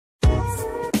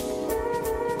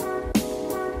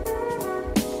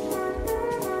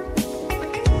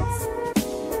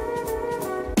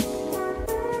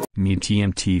meet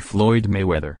TMT Floyd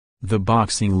Mayweather, the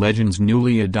boxing legend's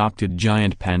newly adopted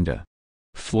giant panda.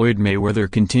 Floyd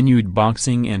Mayweather continued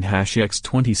boxing and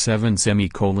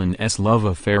 #X27's love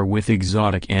affair with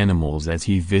exotic animals as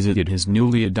he visited his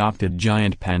newly adopted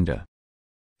giant panda.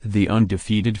 The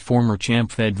undefeated former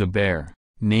champ fed the bear,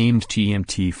 named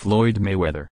TMT Floyd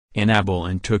Mayweather, an apple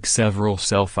and took several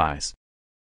selfies.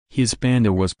 His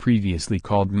panda was previously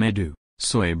called Maodou,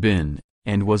 soybean,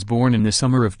 and was born in the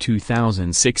summer of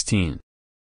 2016.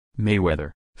 Mayweather,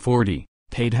 40,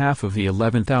 paid half of the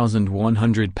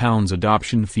 £11,100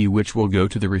 adoption fee, which will go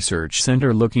to the research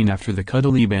center looking after the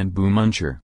cuddly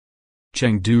bamboo-muncher.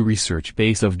 Chengdu research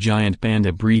base of giant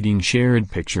panda breeding shared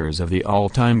pictures of the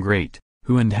all-time great,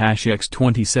 who and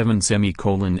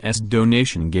 #X27's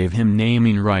donation gave him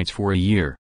naming rights for a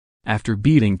year. After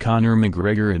beating Conor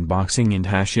McGregor in boxing and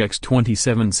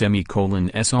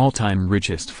 #X27's all-time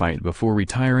richest fight before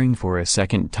retiring for a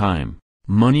second time,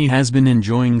 Money has been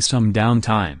enjoying some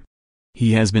downtime.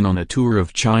 He has been on a tour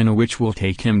of China which will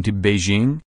take him to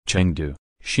Beijing, Chengdu,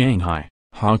 Shanghai,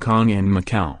 Hong Kong and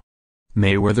Macau.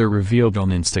 Mayweather revealed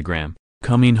on Instagram,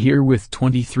 "Coming here with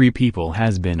 23 people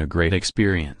has been a great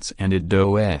experience and it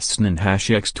does and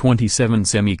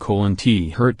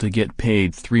 #X27 hurt to get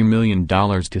paid $3 million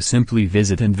to simply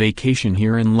visit and vacation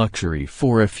here in luxury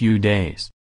for a few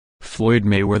days." Floyd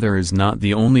Mayweather is not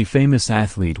the only famous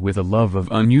athlete with a love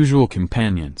of unusual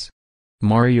companions.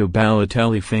 Mario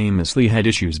Balotelli famously had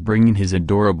issues bringing his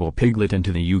adorable piglet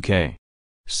into the UK.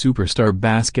 Superstar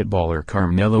basketballer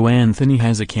Carmelo Anthony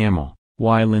has a camel,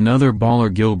 while another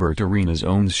baller Gilbert Arenas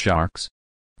owns sharks.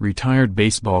 Retired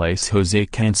baseball ace Jose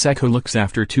Canseco looks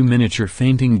after two miniature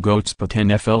fainting goats, but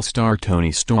NFL star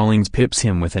Tony Stallings pips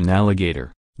him with an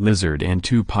alligator, lizard and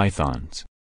two pythons.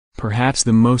 Perhaps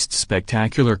the most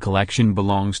spectacular collection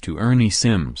belongs to Ernie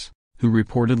Sims, who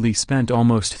reportedly spent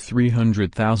almost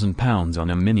 £300,000 on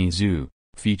a mini zoo,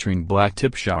 featuring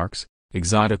black-tip sharks,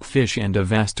 exotic fish and a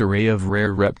vast array of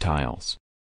rare reptiles.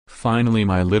 Finally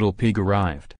my little pig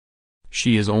arrived.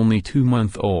 She is only 2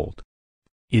 months old.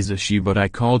 Is a she, but I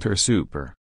called her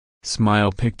Super.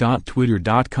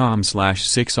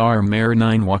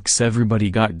 Smilepic.twitter.com/6rmare9walks.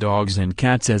 Everybody got dogs and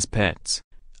cats as pets.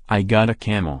 I got a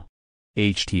camel.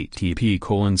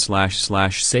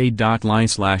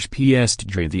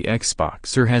 http://say.ly/psdre. The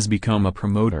ex-boxer has become a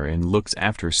promoter and looks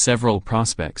after several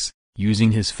prospects,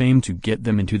 using his fame to get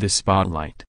them into the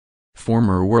spotlight.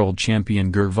 Former world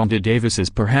champion Gervonta Davis is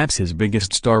perhaps his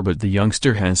biggest star, but the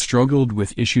youngster has struggled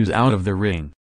with issues out of the ring.